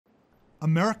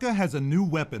America has a new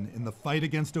weapon in the fight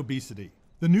against obesity.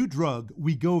 The new drug,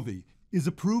 Wegovy, is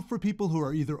approved for people who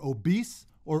are either obese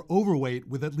or overweight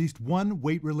with at least one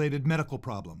weight-related medical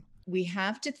problem. We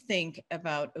have to think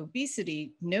about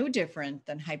obesity no different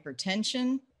than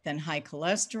hypertension, than high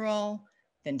cholesterol,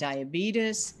 than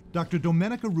diabetes. Dr.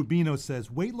 Domenica Rubino says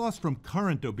weight loss from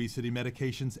current obesity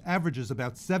medications averages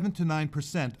about 7 to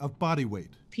 9% of body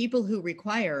weight. People who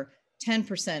require 10%,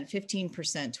 15%,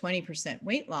 20%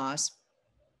 weight loss,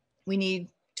 we need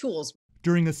tools.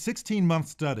 During a 16-month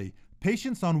study,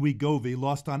 patients on Wegovy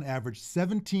lost on average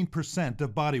 17%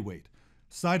 of body weight.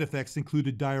 Side effects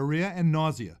included diarrhea and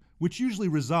nausea, which usually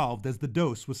resolved as the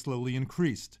dose was slowly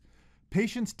increased.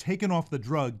 Patients taken off the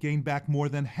drug gained back more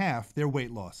than half their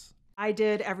weight loss. I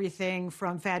did everything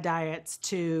from fad diets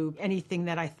to anything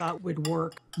that I thought would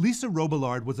work. Lisa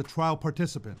Robillard was a trial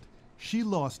participant. She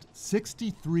lost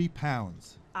 63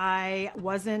 pounds. I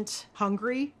wasn't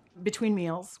hungry between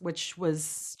meals, which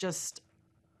was just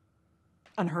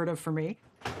unheard of for me.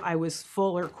 I was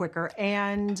fuller quicker,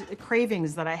 and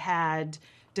cravings that I had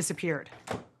disappeared.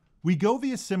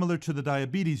 Wegovy is similar to the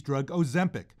diabetes drug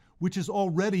Ozempic, which is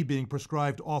already being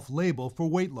prescribed off-label for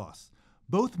weight loss.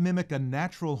 Both mimic a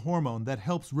natural hormone that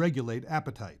helps regulate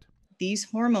appetite. These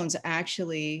hormones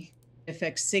actually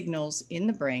affect signals in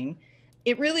the brain.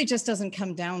 It really just doesn't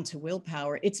come down to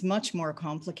willpower. It's much more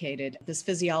complicated. This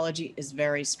physiology is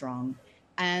very strong,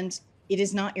 and it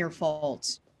is not your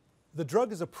fault. The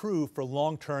drug is approved for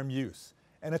long-term use,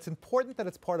 and it's important that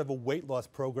it's part of a weight loss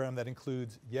program that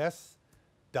includes, yes,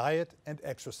 diet and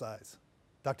exercise.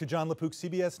 Dr. John LaPook,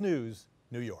 CBS News,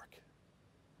 New York.